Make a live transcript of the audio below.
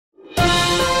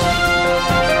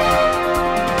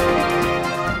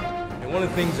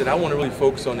the things that I want to really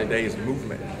focus on today is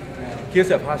movement. Kids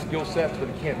have high skill sets,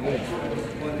 but they can't move.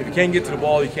 If you can't get to the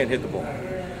ball, you can't hit the ball.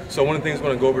 So one of the things we're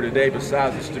going to go over today,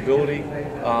 besides the stability,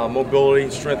 mobility,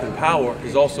 strength, and power,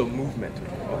 is also movement.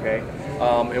 Okay,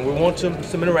 and we want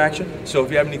some interaction. So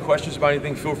if you have any questions about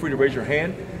anything, feel free to raise your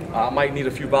hand. I might need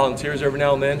a few volunteers every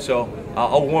now and then, so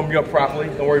I'll warm you up properly.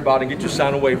 Don't worry about it. Get your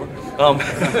sign a waiver.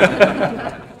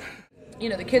 You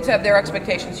know, the kids have their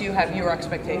expectations, you have your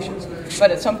expectations,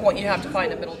 but at some point you have to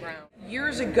find a middle ground.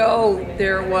 Years ago,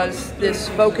 there was this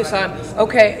focus on,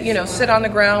 okay, you know, sit on the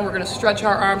ground, we're going to stretch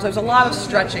our arms. There's a lot of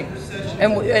stretching,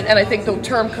 and I think the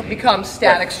term becomes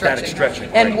static stretching. Static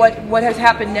stretching. And what has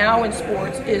happened now in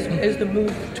sports is the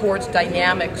move towards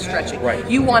dynamic stretching. Right.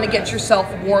 You want to get yourself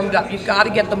warmed up. You've got to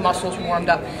get the muscles warmed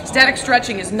up. Static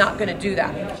stretching is not going to do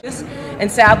that.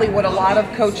 And sadly, what a lot of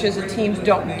coaches and teams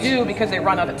don't do because they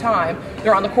run out of time,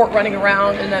 they're on the court running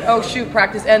around, and then, oh shoot,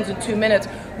 practice ends in 2 minutes.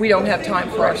 We don't have time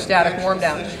for our static warm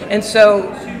down. And so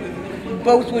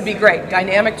both would be great.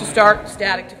 Dynamic to start,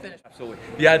 static to finish. Absolutely.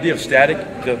 The idea of static,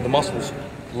 the muscle's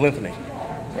lengthening,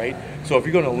 right? So if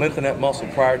you're going to lengthen that muscle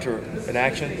prior to an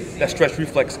action, that stretch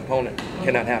reflex component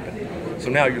cannot happen. So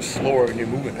now you're slower in your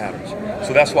movement patterns.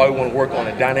 So that's why we want to work on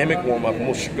a dynamic warm-up, and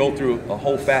we'll go through a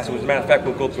whole facet. As a matter of fact,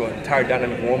 we'll go through an entire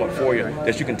dynamic warm-up for you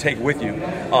that you can take with you.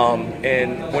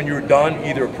 And when you're done,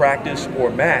 either practice or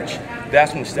match,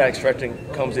 that's when static stretching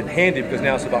comes in handy, because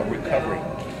now it's about recovery,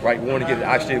 right? We want to get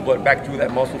oxygenated blood back through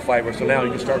that muscle fiber, so now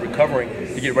you can start recovering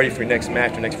to get ready for your next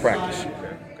match or next practice.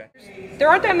 Okay. There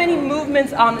aren't that many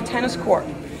movements on the tennis court.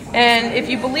 And if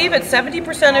you believe it,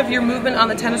 70% of your movement on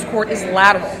the tennis court is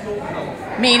lateral.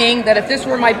 Meaning that if this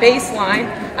were my baseline,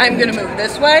 I'm going to move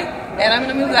this way and I'm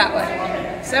going to move that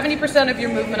way. 70% of your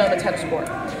movement on the tennis court.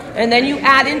 And then you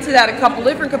add into that a couple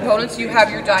different components. You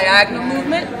have your diagonal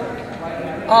movement,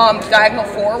 diagonal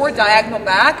forward, diagonal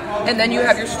back, and then you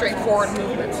have your straightforward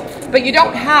movements. But you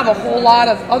don't have a whole lot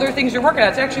of other things you're working at.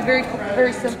 It's actually very,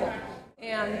 very simple.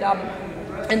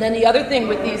 And then the other thing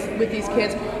with these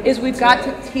kids is we've got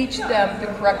to teach them the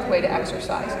correct way to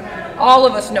exercise. All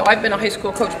of us know, I've been a high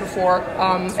school coach before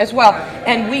as well,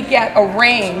 and we get a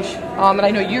range, and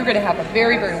I know you're going to have a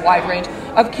very, very wide range,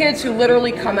 of kids who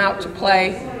literally come out to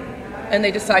play and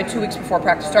they decide 2 weeks before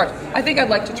practice starts, I think I'd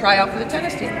like to try out for the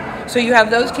tennis team. So you have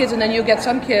those kids, and then you'll get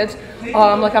some kids,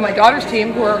 like on my daughter's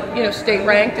team, who are, you know, state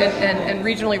ranked and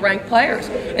regionally ranked players.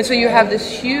 And so you have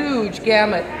this huge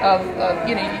gamut of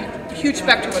you know, huge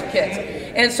spectrum of kids.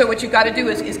 And so what you've got to do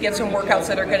is get some workouts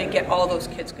that are going to get all those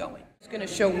kids going. It's going to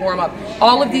show warm up.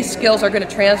 All of these skills are going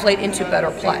to translate into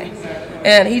better play.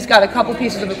 And he's got a couple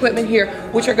pieces of equipment here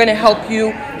which are going to help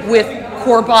you with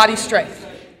core body strength.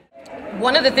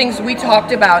 One of the things we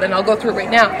talked about, and I'll go through it right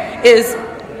now, is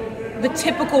the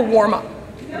typical warm up.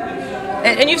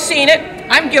 And you've seen it.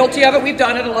 I'm guilty of it. We've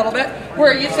done it a little bit.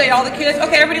 Where you say all the kids,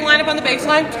 okay, everybody line up on the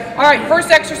baseline. All right, first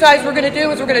exercise we're going to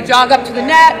do is we're going to jog up to the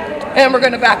net and we're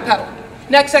going to back pedal.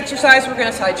 Next exercise, we're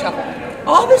going to side shuffle.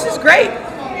 All this is great.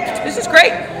 This is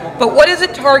great. But what is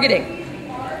it targeting?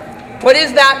 What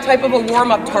is that type of a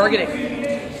warm-up targeting?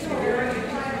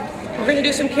 We're going to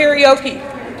do some karaoke.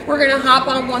 We're going to hop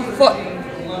on one foot.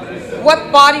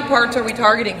 What body parts are we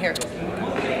targeting here?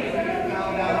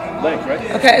 Legs,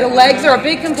 right? Okay, the legs are a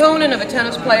big component of a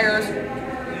tennis player's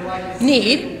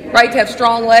need, right? To have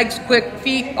strong legs, quick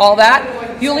feet, all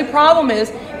that. The only problem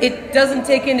is it doesn't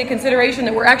take into consideration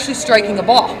that we're actually striking a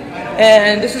ball.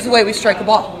 And this is the way we strike a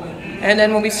ball. And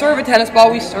then when we serve a tennis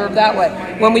ball, we serve that way.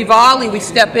 When we volley, we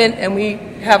step in and we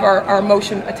have our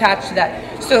motion attached to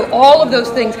that. So all of those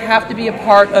things have to be a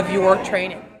part of your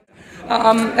training.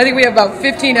 I think we have about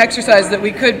 15 exercises that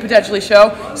we could potentially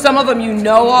show. Some of them you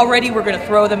know already. We're going to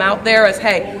throw them out there as,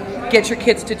 hey, get your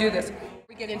kids to do this.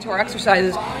 We get into our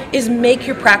exercises is make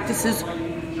your practices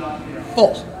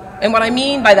full. And what I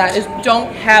mean by that is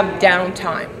don't have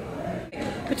downtime.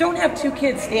 But don't have 2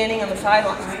 kids standing on the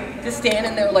sidelines, just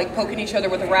standing there like poking each other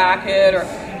with a racket or,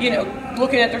 you know,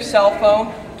 looking at their cell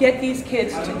phone. Get these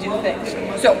kids to do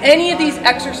things. So any of these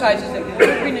exercises that we're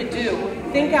going to do,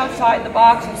 think outside the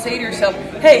box and say to yourself,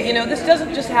 hey, you know, this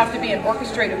doesn't just have to be an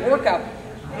orchestrated workout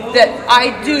that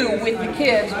I do with the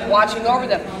kids watching over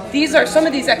them. These are some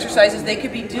of these exercises they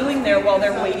could be doing there while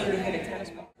they're waiting to hit a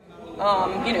tennis ball.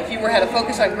 You know, if you had a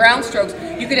focus on ground strokes,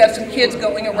 you could have some kids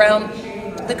going around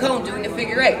the cone doing the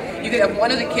figure 8. You could have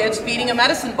one of the kids feeding a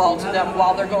medicine ball to them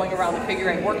while they're going around the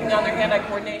figure 8, working on their hand-eye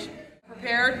coordination.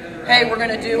 Prepared. Hey, we're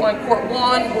going to do on court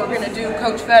 1, we're going to do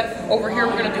coach fed. Over here,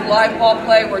 we're going to do live ball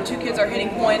play where 2 kids are hitting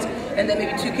points and then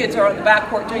maybe 2 kids are on the back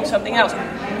court doing something else.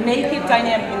 Make it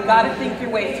dynamic. You've got to think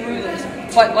your way through this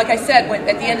But like I said, at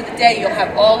the end of the day, you'll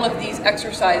have all of these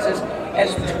exercises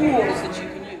as tools that you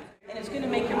can use. And it's going to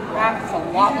make your practice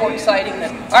a lot more exciting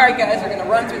than, all right, guys, we're going to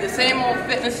run through the same old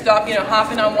fitness stuff,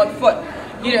 hopping on one foot.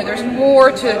 There's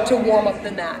more to warm up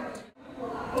than that.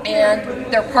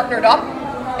 And they're partnered up,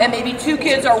 and maybe 2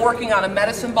 kids are working on a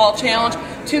medicine ball challenge,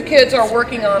 2 kids are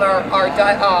working on our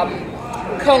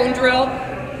cone drill,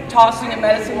 tossing a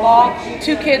medicine ball,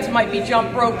 2 kids might be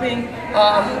jump roping,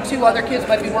 2 other kids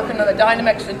might be working on the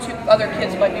Dynamics, and 2 other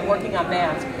kids might be working on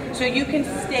bands. So you can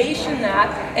station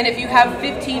that, and if you have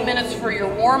 15 minutes for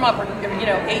your warm-up, or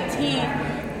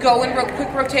 18, go in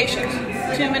quick rotations,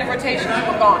 2-minute rotations, and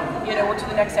we're gone. We're to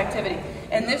the next activity.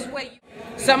 And this way,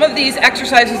 some of these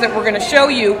exercises that we're going to show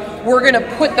you, we're going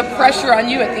to put the pressure on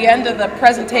you at the end of the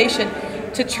presentation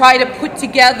to try to put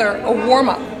together a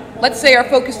warm-up. Let's say our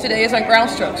focus today is on ground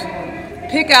strokes.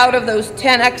 Pick out of those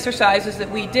 10 exercises that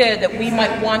we did that we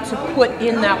might want to put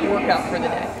in that workout for the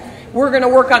day. We're going to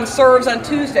work on serves on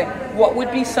Tuesday. What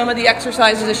would be some of the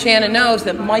exercises that Shannon knows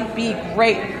that might be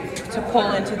great to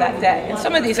pull into that day? And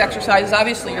some of these exercises,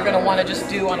 obviously, you're going to want to just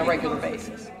do on a regular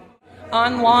basis.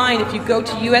 Online, if you go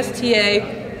to USTA,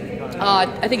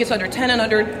 I think it's under 10 and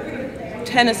under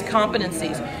tennis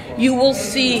competencies, you will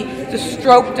see the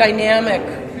stroke dynamic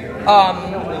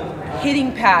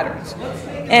hitting patterns.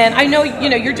 And I know,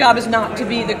 your job is not to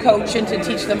be the coach and to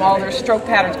teach them all their stroke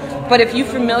patterns, but if you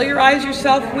familiarize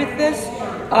yourself with this,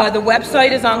 the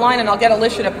website is online, and I'll get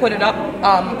Alicia to put it up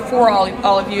for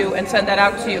all of you and send that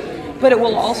out to you. But it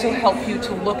will also help you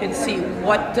to look and see,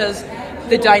 what does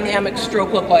the dynamic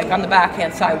stroke look like on the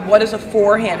backhand side? What is a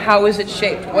forehand? How is it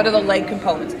shaped? What are the leg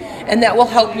components? And that will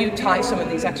help you tie some of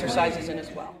these exercises in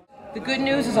as well. The good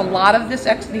news is a lot of these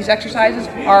exercises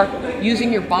are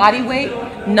using your body weight,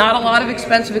 not a lot of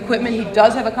expensive equipment. He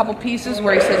does have a couple pieces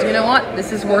where he says, you know what,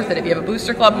 this is worth it. If you have a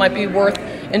booster club, it might be worth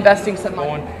investing some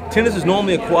money. Tennis is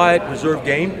normally a quiet, reserved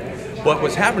game, but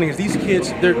what's happening is these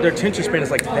kids, their attention span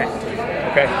is like that,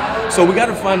 okay? So we got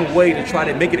to find a way to try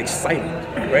to make it exciting,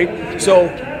 right? So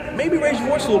maybe raise your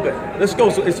voice a little bit. Let's go.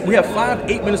 So we have 5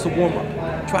 to 8 minutes of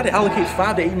warm-up. Try to allocate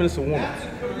 5 to 8 minutes of warm-up.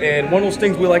 And one of those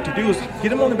things we like to do is get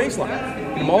them on the baseline.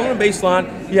 Get them all on the baseline.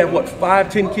 You have, 5,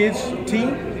 10 kids,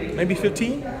 team? Maybe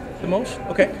 15, the most?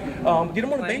 Okay. Get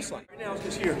them on the baseline. Right now, it's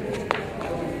just here.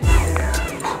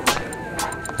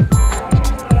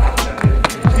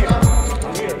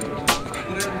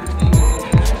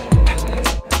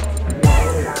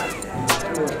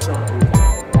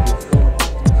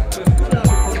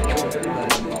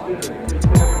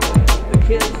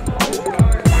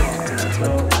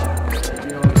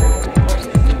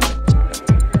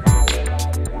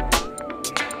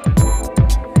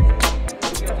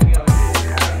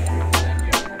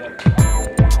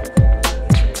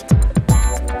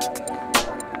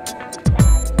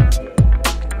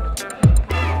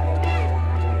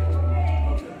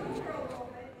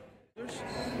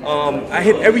 I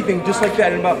hit everything just like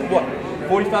that in about,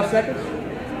 45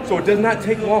 seconds? So it does not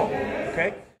take long,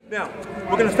 okay? Now,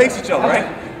 we're gonna face each other, right?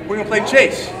 We're gonna play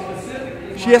chase.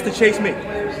 She has to chase me.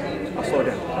 I'll slow it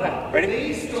down. Okay. Ready?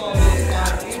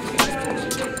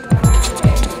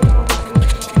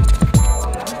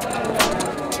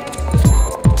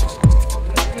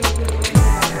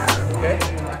 Okay?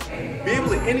 Be able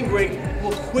to integrate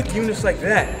little quick units like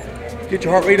that. Get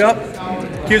your heart rate up.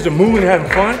 Kids are moving and having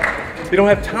fun. They don't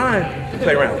have time to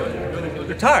play around.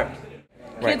 They're tired.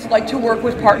 Kids like to work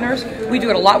with partners. We do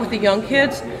it a lot with the young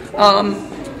kids.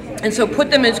 And so put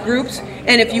them as groups.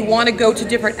 And if you want to go to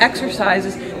different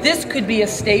exercises, this could be a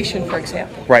station, for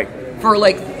example. Right. For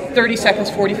like 30 seconds,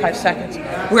 45 seconds,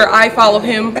 where I follow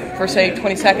him for, say,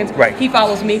 20 seconds. Right. He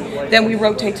follows me. Then we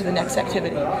rotate to the next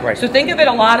activity. Right. So think of it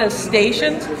a lot as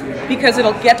stations, because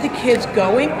it'll get the kids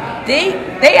going.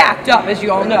 They act up, as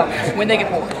you all know, when they get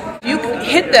bored. You can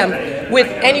hit them with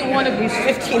any one of these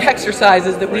 15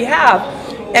 exercises that we have.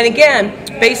 And again,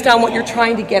 based on what you're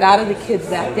trying to get out of the kids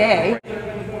that day,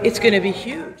 it's going to be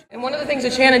huge. And one of the things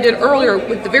that Shannon did earlier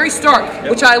with the very start,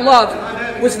 which I love,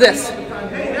 was this.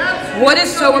 What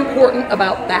is so important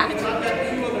about that?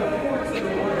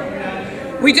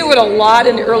 We do it a lot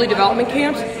in the early development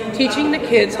camps, teaching the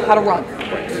kids how to run.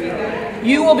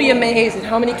 You will be amazed at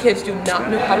how many kids do not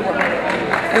know how to run.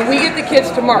 And we get the kids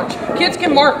to march. Kids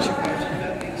can march.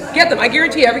 Get them. I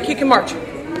guarantee every kid can march.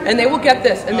 And they will get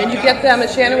this. And then you get them,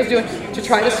 as Shannon was doing, to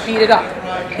try to speed it up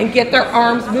and get their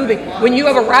arms moving. When you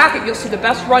have a racket, you'll see the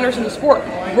best runners in the sport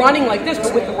running like this,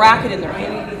 but with the racket in their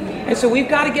hand. And so we've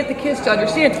got to get the kids to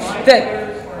understand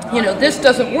that, this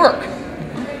doesn't work.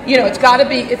 It's got to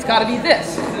be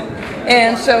this.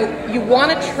 And so you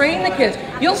want to train the kids.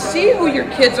 You'll see who your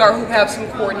kids are who have some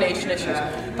coordination issues.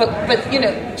 But you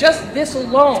know, just this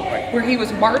alone, where he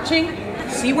was marching,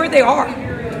 see where they are.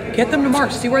 Get them to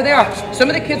march, see where they are. Some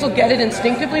of the kids will get it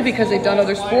instinctively because they've done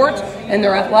other sports and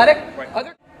they're athletic.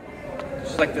 Other,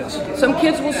 just like this. some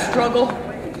kids will struggle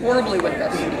horribly with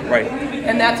this. Right.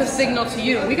 And that's a signal to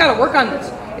you. We got to work on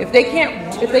this. If they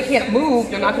can't move,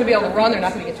 they're not going to be able to run. They're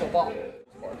not going to get to a ball.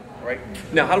 Right.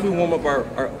 Now, how do we warm up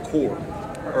our core,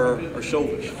 our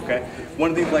shoulders? Okay.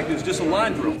 One of the things like this is just a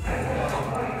line drill.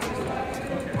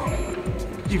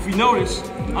 If you notice,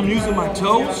 I'm using my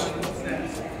toes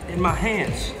and my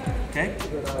hands. Okay.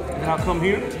 And I'll come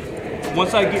here.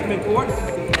 Once I get midcourt,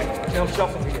 now I'm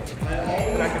shuffling here,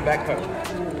 and I can back pedal.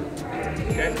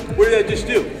 Okay. What did I just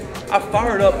do? I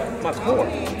fired up my core.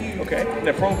 Okay. In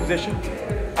that prone position,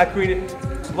 I created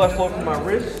blood flow from my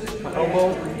wrist, my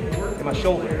elbow, and my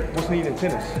shoulder. What's needed in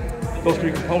tennis? Those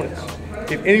three components.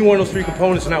 If any one of those three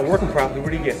components are not working properly,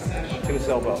 what do you get? Tennis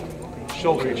elbow,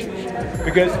 shoulder issues.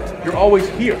 Because you're always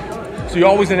here. So you're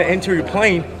always in the anterior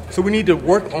plane. So we need to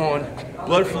work on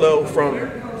blood flow from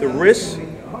the wrist,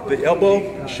 the elbow,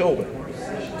 and shoulder.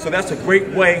 So that's a great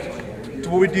way to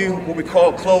what we do, what we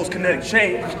call closed kinetic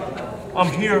chain.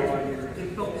 I'm here,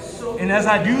 and as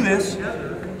I do this,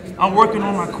 I'm working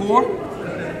on my core.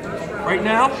 Right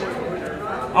now,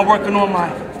 I'm working on my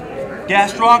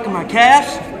gastroc and my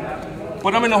calves,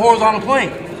 but I'm in the horizontal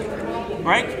plane,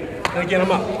 right? And again,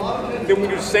 I'm up. Then we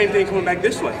do the same thing coming back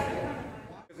this way.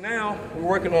 Now, we're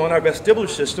working on our vestibular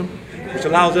system, which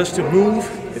allows us to move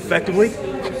effectively.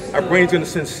 Our brain's gonna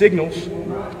send signals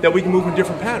that we can move in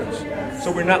different patterns.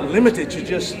 So we're not limited to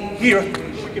just here.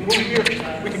 We can move here.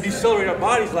 We can decelerate our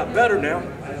bodies a lot better now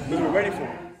when we're ready for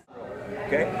it.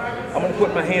 Okay? I'm gonna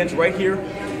put my hands right here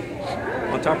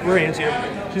on top of her hands here.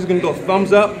 She's gonna go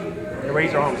thumbs up and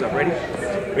raise her arms up. Ready?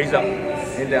 Raise up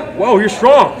and down. Whoa, you're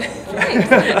strong.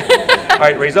 All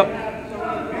right, raise up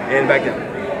and back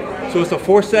down. So it's a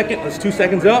 4 second, it's 2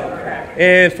 seconds up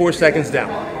and 4 seconds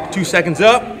down. 2 seconds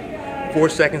up, 4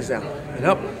 seconds down, and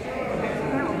up.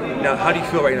 Now, how do you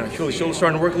feel right now? You feel the shoulders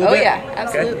starting to work a little bit? Oh yeah,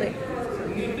 absolutely.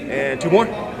 Okay. And 2 more,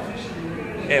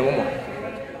 and 1 more.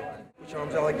 Put your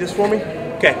arms out like this for me.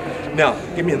 Okay, now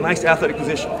give me a nice athletic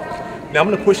position. Now I'm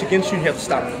gonna push against you and you have to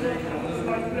stop.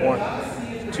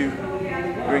 1, 2,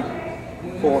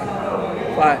 3, 4,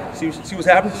 5. See what's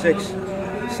happening? 6,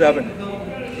 7,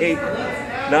 8,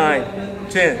 9,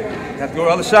 10. You have to go to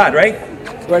the other side, right?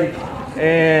 Ready?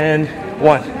 And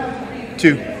 1,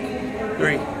 2,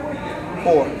 3,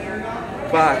 4,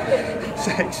 5,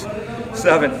 6,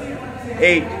 7,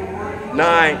 8,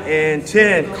 9, and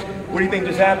 10. What do you think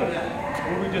just happened?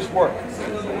 What did we just work?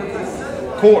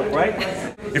 Core, right?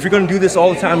 If you're going to do this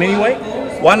all the time anyway,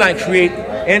 why not create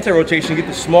anti-rotation, get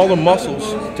the smaller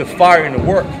muscles to fire and to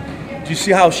work? Do you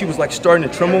see how she was like starting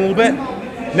to tremble a little bit?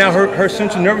 Now her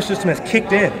central nervous system has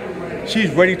kicked in.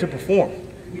 She's ready to perform.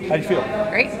 How do you feel?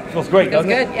 Great. Feels great, doesn't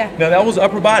it? Feels good, yeah. Now that was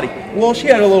upper body. Well, she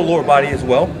had a little lower body as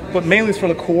well, but mainly it's from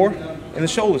the core and the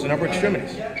shoulders and upper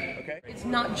extremities. Okay. It's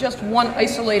not just one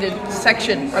isolated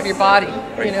section of your body.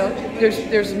 Right. You know,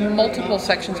 there's multiple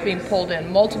sections being pulled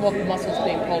in, multiple muscles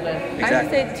being pulled in.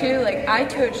 Exactly. I would say too, like I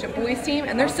coached a boys team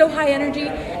and they're so high energy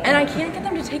and I can't get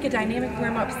them to take a dynamic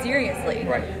warm up seriously.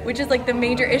 Right. Which is like the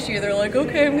major issue. They're like,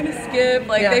 okay, I'm gonna skip.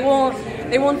 Like Yeah.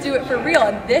 they won't do it for real.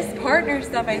 And this partner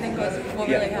stuff I think will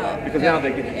really help. Because now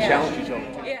they get to challenge each other.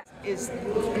 Yeah. Is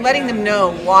letting them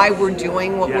know why we're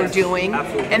doing what we're Yes, doing,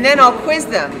 absolutely. and then I'll quiz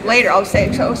them later. I'll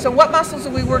say, so what muscles are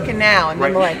we working now? And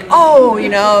then Right. they're like, oh, you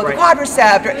know, the Right.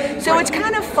 quadriceps. So it's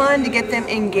kind of fun to get them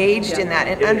engaged in that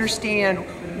and It is. understand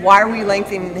why are we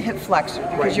lengthening the hip flexor?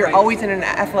 Because Right. you're always in an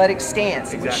athletic stance,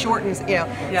 which Exactly. shortens, you know.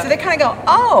 Yeah. So they kind of go,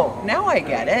 oh, now I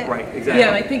get it. Right, exactly. Yeah,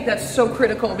 and I think that's so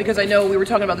critical because I know we were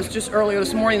talking about this just earlier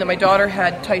this morning that my daughter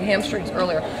had tight hamstrings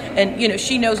earlier. And, you know,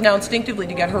 she knows now instinctively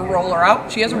to get her roller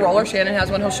out. She has a roller. Shannon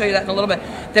has one. He'll show you that in a little bit.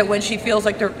 That when she feels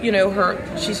like they're, you know,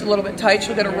 she's a little bit tight,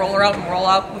 she'll get a roller out and roll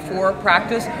out before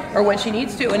practice or when she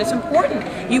needs to. And it's important.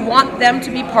 You want them to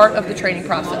be part of the training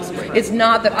process. It's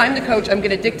not that I'm the coach, I'm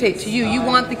going to dictate to you. You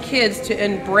want the kids to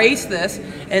embrace this,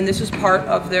 and this is part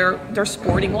of their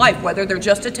sporting life, whether they're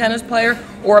just a tennis player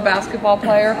or a basketball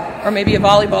player or maybe a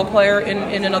volleyball player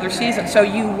in another season. So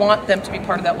you want them to be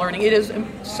part of that learning. It is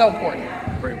so important.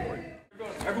 Very important.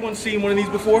 Everyone seen one of these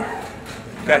before?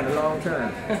 Okay. A long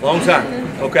time. Long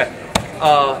time. Okay.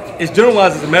 It's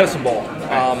generalized as a medicine ball,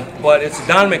 but it's a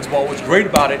Dynamax ball. What's great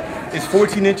about it is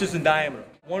 14 inches in diameter.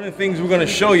 One of the things we're going to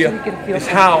show you is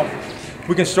how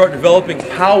we can start developing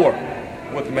power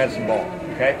with the medicine ball.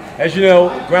 Okay. As you know,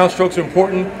 ground strokes are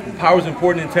important. Power is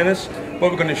important in tennis. but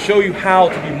we're going to show you how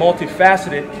to be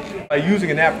multifaceted by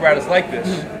using an apparatus like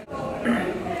this.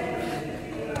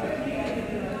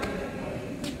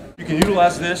 You can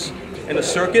utilize this in a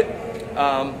circuit.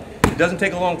 It doesn't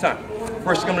take a long time.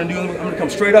 First thing I'm going to do, I'm going to come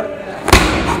straight up.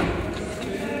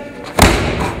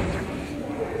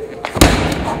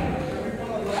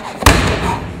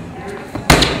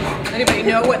 Anybody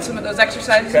know what some of those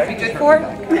exercises would be good for?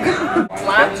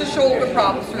 Lots of shoulder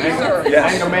problems through the serve. Yeah,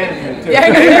 anger management too. Yeah,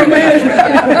 anger management.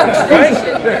 Right?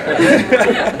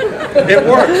 It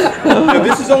works. Now,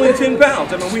 this is only 10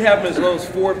 pounds. I mean, we have them as low as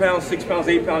 4 pounds, 6 pounds,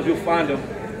 8 pounds. You'll find them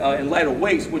in lighter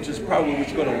weights, which is probably what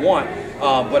you're going to want.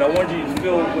 But I wanted you to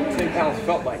feel what 10 pounds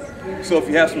felt like. So if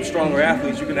you have some stronger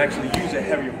athletes, you can actually use a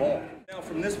heavier ball. Now,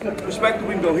 from this perspective,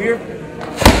 we can go here,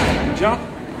 jump,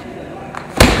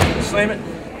 slam it.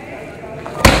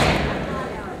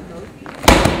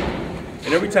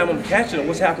 And every time I'm catching it,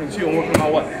 what's happening to you? I'm working on my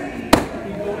what?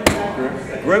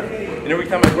 Grip. And every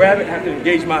time I grab it, I have to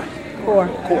engage my core.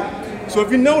 So if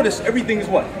you notice, everything is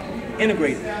what?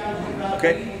 Integrated.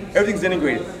 Okay? Everything's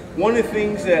integrated. One of the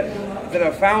things that I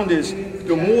found is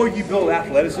the more you build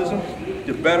athleticism,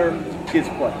 the better kids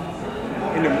play.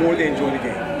 And the more they enjoy the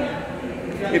game.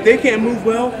 If they can't move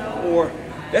well, or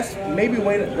that's maybe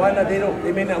why not they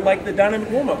may not like the dynamic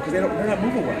warm-up because they're not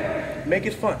moving well. Make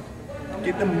it fun.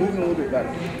 Get them moving a little bit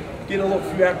better. Get a little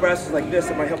few apparatuses like this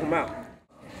that might help them out.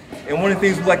 And one of the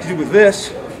things we like to do with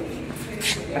this,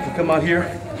 I can come out here.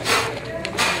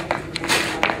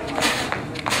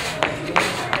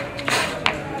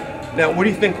 Now, what do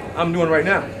you think I'm doing right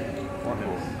now?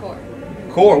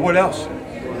 Core. What else?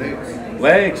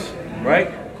 Legs, right?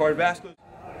 Cardiovascular.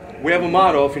 We have a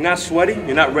motto: if you're not sweaty,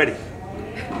 you're not ready.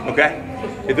 Okay?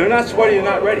 If they're not sweaty, you're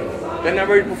not ready. They're not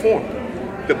ready to perform.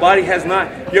 The body has not.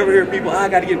 You ever hear people, I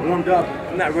got to get warmed up.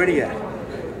 I'm not ready yet.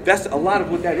 That's a lot of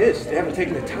what that is. They haven't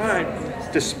taken the time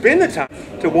to spend the time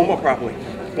to warm up properly.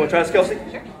 Want to try this, Kelsey?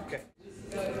 Sure. Okay.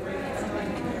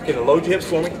 Okay, now load your hips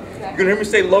for me. You're going to hear me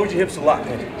say load your hips a lot.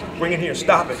 Bring it here.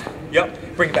 Stop it.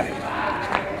 Yep. Bring it back.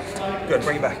 Good.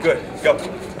 Bring it back. Good. Go.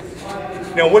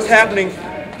 Now, what's happening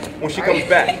when she comes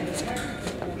back?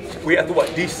 We have to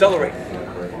what? Decelerate.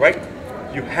 Right?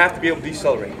 You have to be able to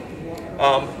decelerate.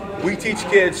 We teach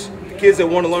kids that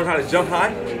want to learn how to jump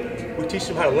high, we teach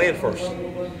them how to land first,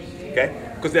 okay?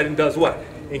 Because that does what?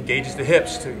 Engages the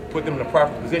hips to put them in the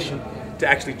proper position to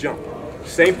actually jump.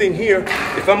 Same thing here.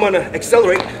 If I'm going to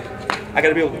accelerate, I got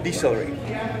to be able to decelerate.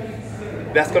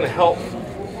 That's going to help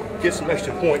get some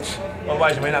extra points.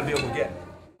 Otherwise, you may not be able to get.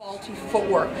 Faulty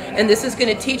footwork, and this is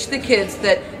going to teach the kids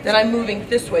that I'm moving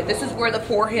this way. This is where the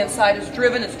forehand side is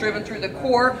driven. It's driven through the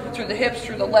core, through the hips,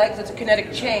 through the legs. It's a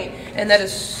kinetic chain, and that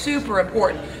is super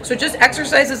important. So just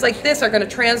exercises like this are going to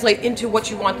translate into what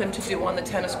you want them to do on the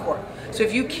tennis court. So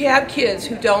if you have kids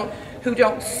who don't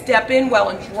step in well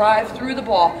and drive through the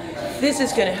ball, this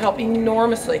is going to help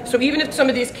enormously. So even if some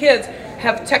of these kids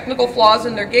have technical flaws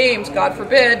in their games, God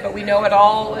forbid, but we know it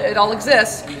all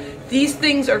exists, these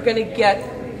things are going to get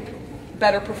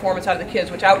better performance out of the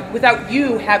kids without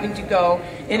you having to go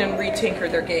in and retinker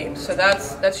their games. So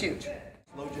that's huge.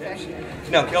 Okay.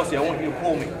 Now, Kelsey, I want you to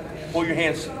pull me. Pull your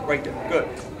hands right there. Good.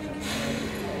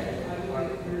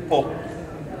 Pull.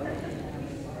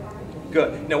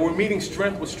 Good. Now, we're meeting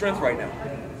strength with strength right now.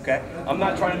 Okay? I'm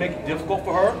not trying to make it difficult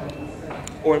for her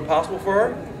or impossible for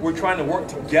her. We're trying to work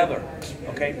together.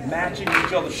 Okay? Matching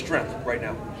each other's strength right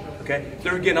now. Okay?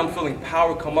 There again, I'm feeling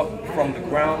power come up from the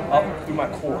ground up through my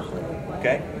core.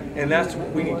 Okay? And that's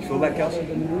what we need. Feel that, Kelsey?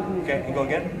 Okay? And go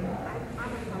again.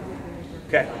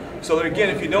 Okay. So there again,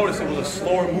 if you notice, it was a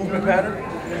slower movement pattern.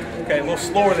 Okay? A little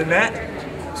slower than that.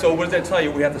 So what does that tell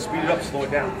you? We have to speed it up, slow it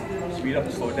down. Speed up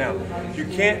and slow it down. You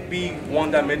can't be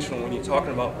one-dimensional when you're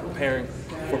talking about preparing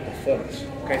for performance.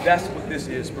 Okay? That's what this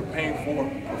is, preparing for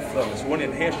performance. We want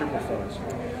to enhance your performance.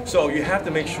 So you have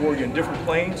to make sure you're in different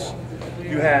planes.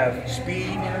 You have speed,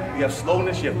 you have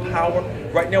slowness, you have power.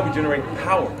 Right now we're generating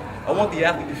power. I want the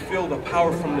athlete to feel the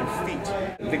power from their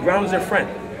feet. The ground is their friend.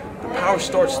 The power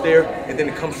starts there and then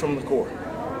it comes from the core.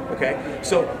 Okay?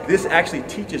 So this actually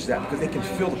teaches that because they can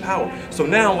feel the power. So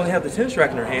now when they have the tennis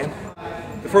racket in their hand,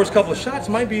 the first couple of shots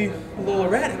might be a little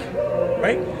erratic,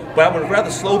 right? But I would rather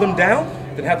slow them down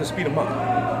than have to speed them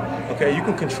up. Okay? You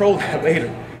can control that later.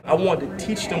 I want to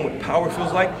teach them what power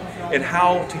feels like and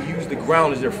how to use the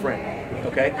ground as their friend.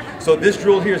 Okay, so this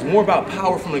drill here is more about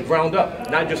power from the ground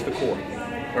up, not just the core.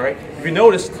 All right, if you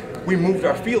noticed, we moved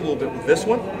our feet a little bit with this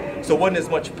one, so it wasn't as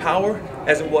much power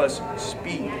as it was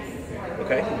speed.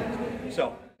 Okay,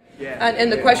 so yeah.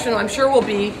 And the question I'm sure will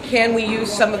be, can we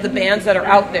use some of the bands that are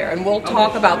out there? And we'll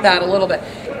talk about that a little bit.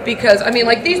 Because, I mean,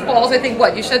 like these balls, I think,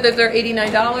 what, you said that they're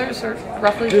 $89 or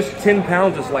roughly? Just 10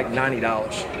 pounds is like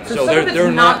 $90. So some of it's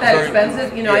they're not that very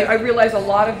expensive. You know, yeah. I realize a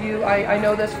lot of you, I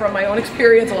know this from my own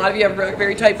experience, a lot of you have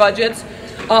very tight budgets.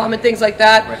 And things like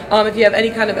that. Right. If you have any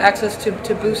kind of access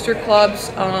to booster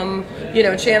clubs, you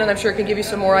know, Shannon, I'm sure can give you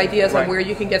some more ideas right. on where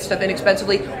you can get stuff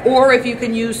inexpensively, or if you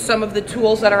can use some of the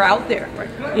tools that are out there.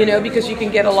 Right. You know, because you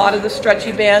can get a lot of the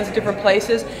stretchy bands at different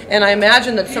places, and I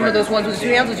imagine that some of those ones with 2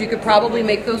 handles, you could probably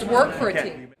make those work for a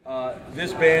team.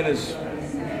 This band is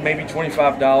maybe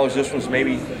 $25. This one's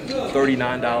maybe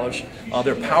 $39.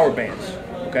 They're power bands.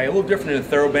 Okay, a little different than the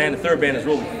TheraBand. The TheraBand is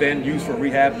really thin, used for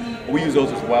rehab. We use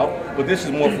those as well, but this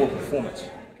is more for performance.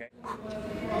 Okay.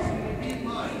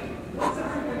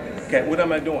 Okay, what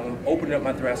am I doing? I'm opening up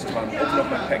my thoracic spine. I'm opening up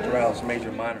my pectoralis, major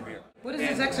and minor here. What does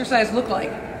this exercise look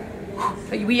like?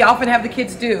 That we often have the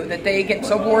kids do that they get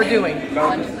so bored doing.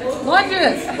 Lunges.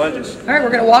 Lunges. Lunges. All right, we're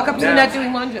going to walk up to the Now. net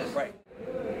doing lunges. Right.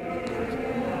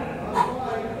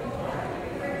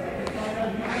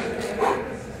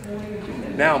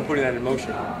 Now I'm putting that in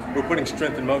motion. We're putting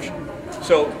strength in motion.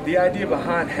 So the idea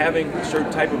behind having a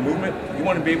certain type of movement, you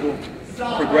want to be able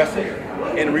to progress it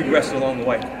and regress it along the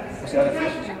way. See how that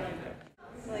feels?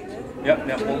 Yep,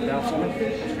 now hold it down for me.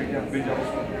 Straight down, big elbows.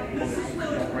 Hold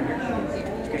it right here.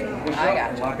 Okay, push I up, got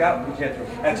you. lock out, push head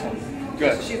through. Excellent.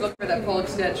 Good. She looked for that full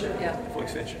extension, yeah. Full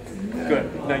extension.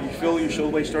 Good. Now you feel your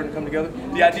shoulder blades starting to come together.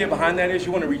 The idea behind that is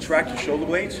you want to retract your shoulder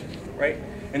blades, right?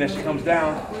 And as she comes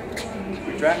down,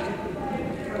 retract.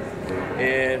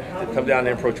 And come down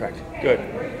there and protract. Good.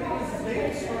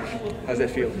 How's that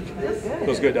feel?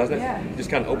 Feels good, doesn't it? Yeah. Just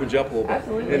kind of opens you up a little bit.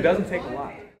 Absolutely. And it doesn't take a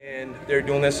lot. And they're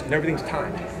doing this, and everything's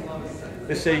timed.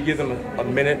 Let's say you give them a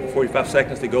minute, 45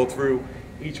 seconds to go through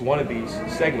each one of these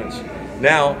segments.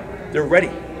 Now they're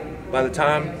ready. By the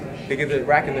time they get the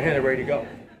rack in their hand, they're ready to go.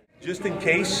 Just in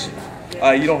case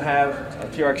you don't have a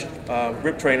TRX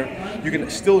grip trainer, you can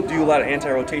still do a lot of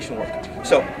anti-rotation work.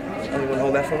 So, anyone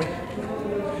hold that for me?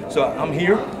 So I'm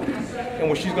here, and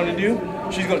what she's going to do,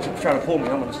 she's going to try to pull me.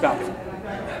 I'm going to stop it.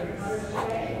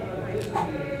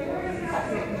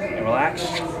 And relax.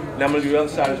 Now I'm going to do the other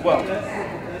side as well.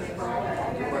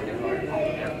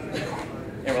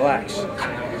 And relax.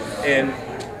 And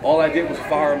all I did was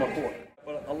fire my core.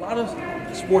 But a lot of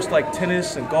sports like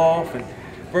tennis and golf and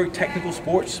very technical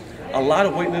sports, a lot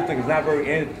of weightlifting is not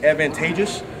very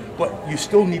advantageous, but you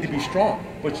still need to be strong.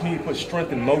 But you need to put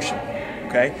strength in motion.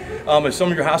 Okay? If some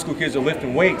of your high school kids are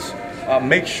lifting weights,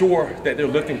 make sure that they're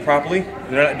lifting properly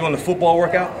and they're not doing the football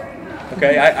workout.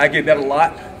 Okay? I get that a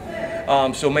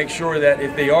lot. So make sure that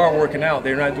if they are working out,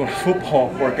 they're not doing a football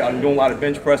workout and doing a lot of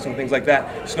bench press and things like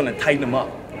that. It's going to tighten them up.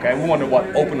 Okay? We want to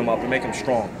open them up and make them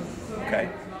strong. Okay?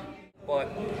 But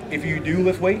if you do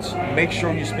lift weights, make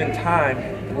sure you spend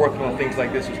time working on things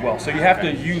like this as well. So you have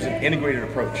to use an integrated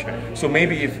approach. So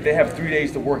maybe if they have 3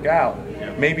 days to work out,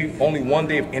 maybe only 1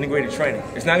 day of integrated training.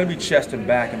 It's not going to be chest and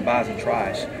back and bis and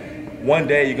tris. 1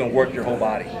 day you're going to work your whole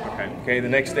body. Okay. The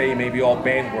next day may be all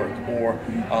band work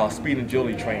or speed and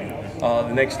agility training.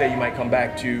 The next day you might come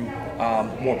back to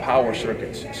more power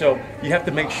circuits. So you have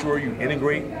to make sure you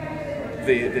integrate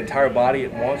the entire body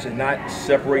at once and not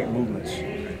separate movements,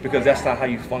 because that's not how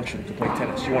you function to play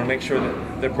tennis. You want to make sure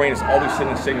that the brain is always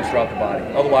sending signals throughout the body.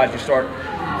 Otherwise, you start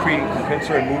creating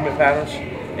compensatory movement patterns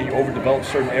and you overdevelop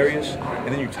certain areas, and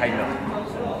then you tighten up.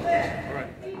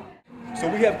 So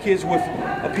we have kids with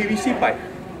a PVC pipe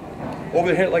over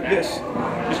their head like this,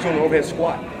 just doing an overhead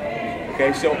squat.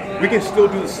 Okay, so we can still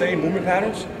do the same movement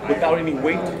patterns without any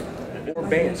weight or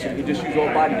bands. So you can just use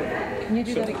our body. Can you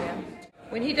do that again?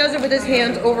 When he does it with his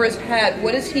hands over his head,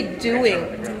 what is he doing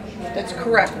that's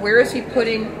correct? Where is he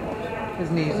putting? His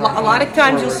knees. A lot of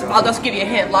times, I'll just give you a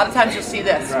hint. A lot of times you'll see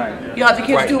this. Right. You'll have the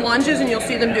kids do lunges and you'll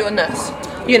see them doing this,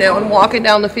 you know, and walking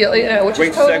down the field, you know, which Great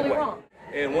is totally segue. wrong.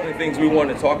 And one of the things we want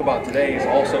to talk about today is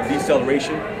also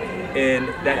deceleration, and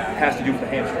that has to do with the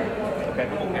hamstring. Okay,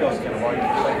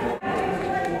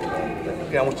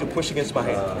 okay, I want you to push against my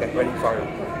hand. Okay, ready, fire.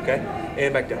 Okay,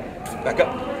 and back down, back up.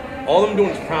 All I'm doing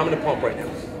is priming the pump right now.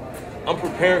 I'm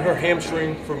preparing her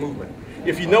hamstring for movement.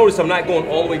 If you notice, I'm not going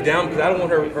all the way down because I don't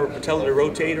want her patella to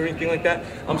rotate or anything like that.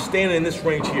 I'm standing in this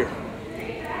range here.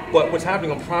 But what's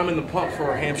happening, I'm priming the pump for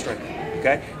her hamstring.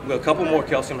 Okay, we've got a couple more,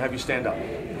 Kelsey. I'm gonna have you stand up.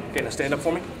 Okay, now stand up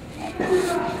for me.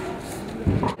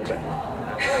 Okay.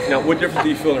 Now, what difference do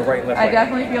you feel in the right and left leg? I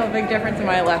definitely feel a big difference in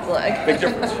my left leg. Big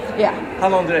difference? Yeah. How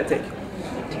long did that take?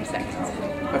 2 seconds.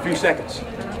 A few seconds.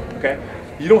 Okay?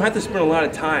 You don't have to spend a lot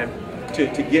of time to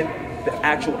get the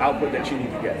actual output that you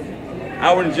need to get.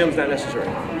 Hour in the gym is not necessary.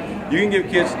 You can give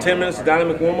kids 10 minutes of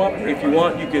dynamic warm-up. If you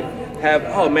want, you could have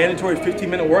a mandatory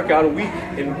 15-minute workout a week,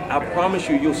 and I promise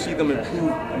you, you'll see them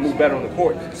improve and move better on the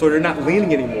court. So they're not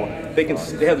leaning anymore. They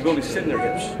have the ability to sit in their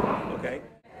hips. Okay,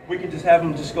 we can just have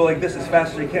them just go like this as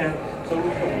fast as they can. So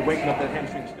we're waking up that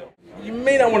hamstring still. You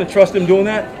may not want to trust them doing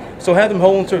that, so have them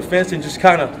hold onto the fence and just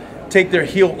kind of take their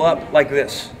heel up like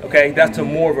this. Okay, that's a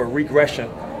more of a regression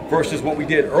versus what we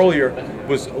did earlier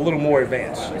was a little more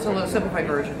advanced. It's a little simplified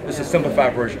version. It's a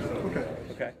simplified version.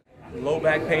 Okay. Low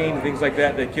back pain, things like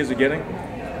that kids are getting,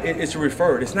 it's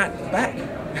referred. It's not the back.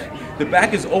 The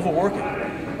back is overworking.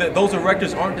 Those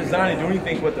erectors aren't designed to do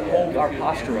anything but to hold our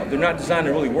posture up. They're not designed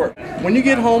to really work. When you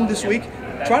get home this week,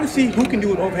 try to see who can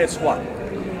do an overhead squat.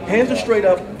 Hands are straight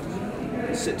up,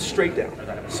 sit straight down.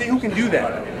 See who can do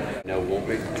that. No, we won't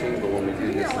break the team, but when we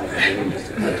do this,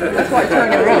 That's why I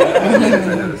turn it around.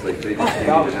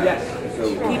 Yes.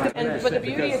 But the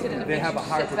beauty is that it makes you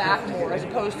sit back more as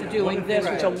opposed to doing this,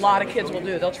 which a lot of kids will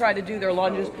do. They'll try to do their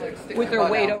lunges with their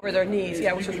weight over their knees,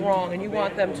 which is wrong. And you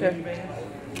want them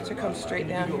to come straight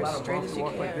down here, as straight as you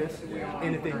can.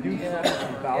 And if they do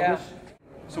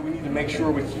so we need to make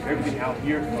sure we keep everything out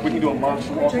here. We can do a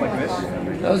monster walk like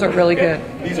this. Those are really good.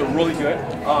 These are really good.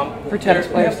 For tennis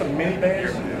We have players. some mini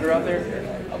bands that are out there.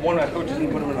 One of my coaches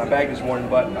didn't put them in my bag this morning,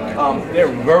 but they're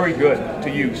very good to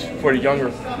use for the younger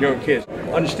kids.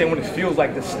 Understand what it feels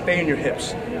like to stay in your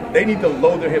hips. They need to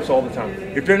load their hips all the time.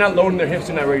 If they're not loading their hips,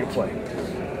 they're not ready to play.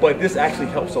 But this actually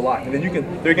helps a lot. And then you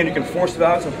can force it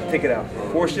out, so take it out.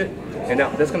 Force it, and now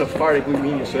that's going to fire the glute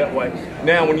medius, so that way,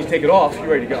 now when you take it off, you're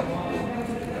ready to go.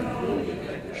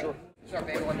 Sure.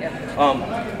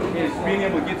 Is being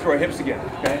able to get through our hips again.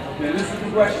 Okay. Now this is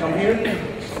progression. I'm here.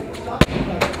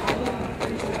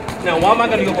 Now, why am I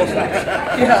going to go both sides?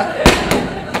 Yeah.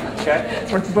 Okay.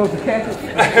 We're supposed to catch it.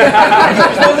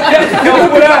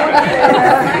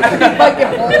 Like it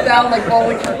falls down like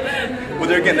bowling. Well,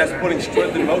 there again, that's putting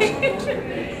strength in motion.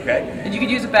 Okay. And you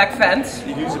could use a back fence.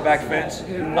 You use a back fence.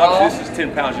 Obviously, this is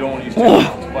 10 pounds. You don't want to use 10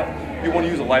 pounds, but you want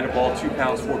to use a lighter ball, 2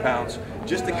 pounds, 4 pounds,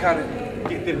 just to kind of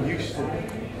get them used to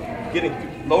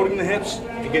loading the hips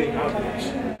and getting out of the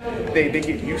hips. They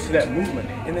get used to that movement,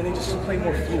 and then they just play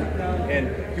more fluid.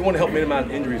 And you want to help minimize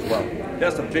injury as well.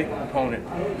 That's a big component,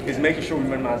 is making sure we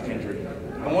minimize injury.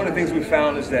 And one of the things we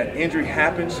found is that injury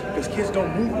happens because kids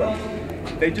don't move well.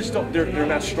 They just don't, they're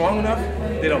not strong enough,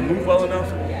 they don't move well enough,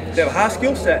 they have a high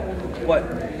skill set, but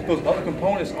those other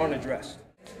components aren't addressed.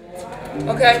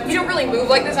 Okay, you don't really move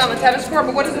like this on the tennis court,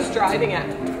 but what is this driving at?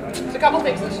 There's a couple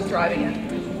things this is driving at.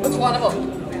 What's one of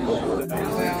them?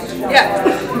 Yeah.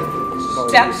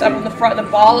 Steps up in the front, the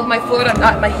ball of my foot.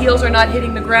 My heels are not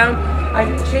hitting the ground.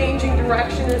 I'm changing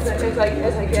direction as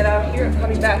I get out here. I'm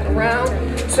coming back around.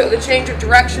 So the change of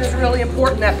direction is really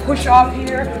important. That push off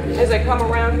here, as I come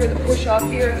around here, the push off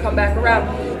here and come back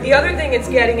around. The other thing it's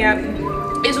getting at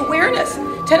is awareness.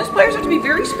 Tennis players have to be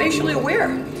very spatially aware.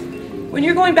 When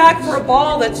you're going back for a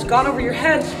ball that's gone over your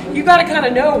head, you got to kind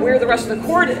of know where the rest of the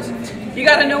court is. You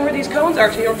got to know where these cones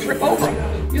are so you don't trip over them.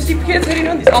 You see kids hitting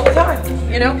on these all the time,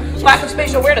 lack of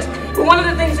spatial awareness. But one of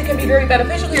the things that can be very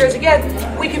beneficial here is, again,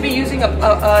 we could be using a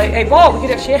ball. We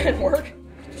could have Shannon work.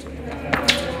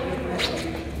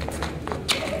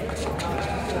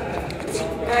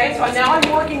 Okay, so now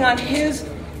I'm working on his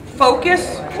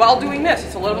focus while doing this.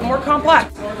 It's a little bit more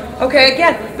complex. Okay,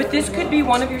 again, but this could be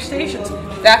one of your stations.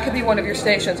 That could be one of your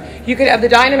stations. You could have the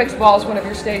Dynamics ball as one of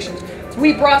your stations.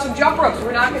 We brought some jump ropes.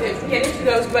 We're not going to get into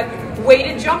those, but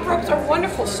weighted jump ropes are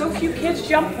wonderful. So few kids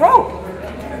jump rope.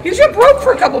 You jump rope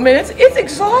for a couple minutes, it's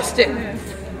exhausting.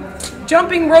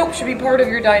 Jumping rope should be part of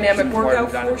your dynamic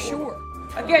workout for sure.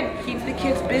 Again, keep the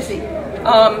kids busy.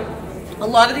 A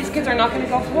lot of these kids are not going to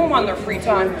go home on their free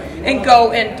time and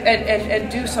go and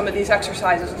do some of these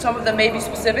exercises. And some of them may be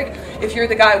specific if you're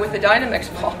the guy with the Dynamics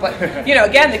ball. But,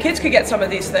 again, the kids could get some of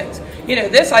these things.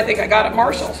 This I think I got at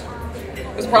Marshall's.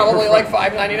 It was probably like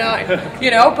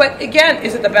 $5.99. But again,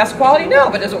 is it the best quality? No,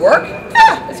 but does it work?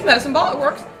 Yeah, it's a medicine ball, it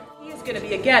works. Is going to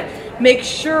be, again, make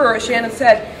sure, as Shannon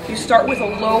said, you start with a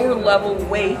lower level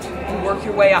weight and work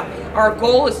your way up. Our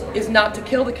goal is not to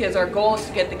kill the kids, our goal is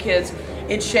to get the kids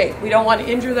in shape. We don't want to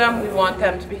injure them, we want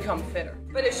them to become fitter.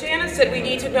 But as Shannon said, we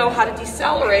need to know how to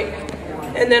decelerate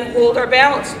and then hold our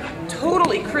balance.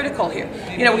 Totally critical here.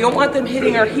 We don't want them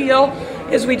hitting our heel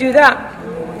as we do that.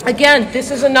 Again,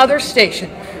 this is another station.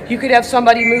 You could have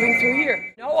somebody moving through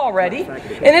here. You know already.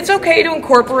 And it's okay to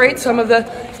incorporate some of the,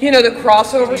 the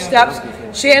crossover steps.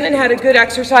 Shannon had a good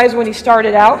exercise when he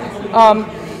started out,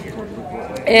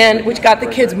 and which got the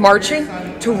kids marching,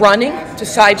 to running, to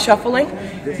side shuffling.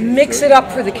 Mix it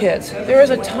up for the kids. There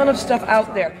is a ton of stuff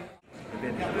out there.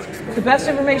 The best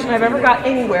information I've ever got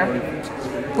anywhere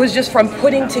was just from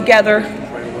putting together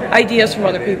ideas from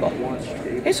other people.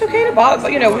 It's okay to borrow,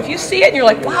 but if you see it and you're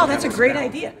like, wow, that's a great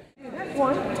idea. Next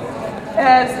one,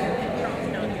 as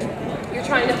you're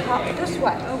trying to pop it this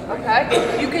way,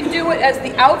 okay? You can do it as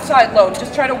the outside load.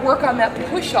 Just try to work on that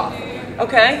push off,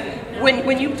 okay?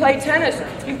 When you play tennis,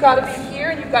 you've got to be here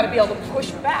and you've got to be able to push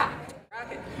back.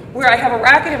 Where I have a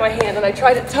racket in my hand and I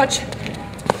try to touch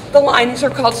the line, these are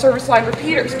called service line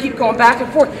repeaters. Keep going back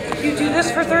and forth. You do this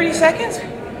for 30 seconds,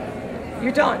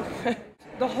 you're done.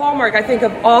 The hallmark, I think,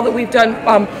 of all that we've done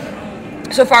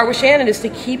so far with Shannon is to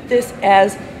keep this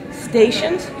as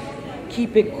stations,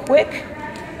 keep it quick,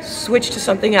 switch to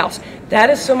something else.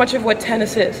 That is so much of what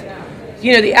tennis is.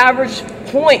 The average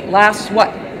point lasts,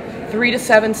 3 to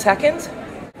 7 seconds?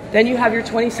 Then you have your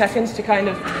 20 seconds to kind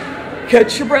of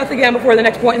catch your breath again before the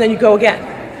next point, and then you go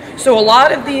again. So a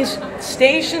lot of these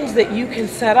stations that you can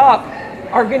set up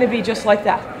are going to be just like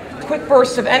that. Quick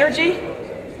bursts of energy,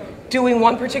 doing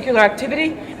one particular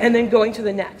activity, and then going to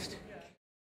the next.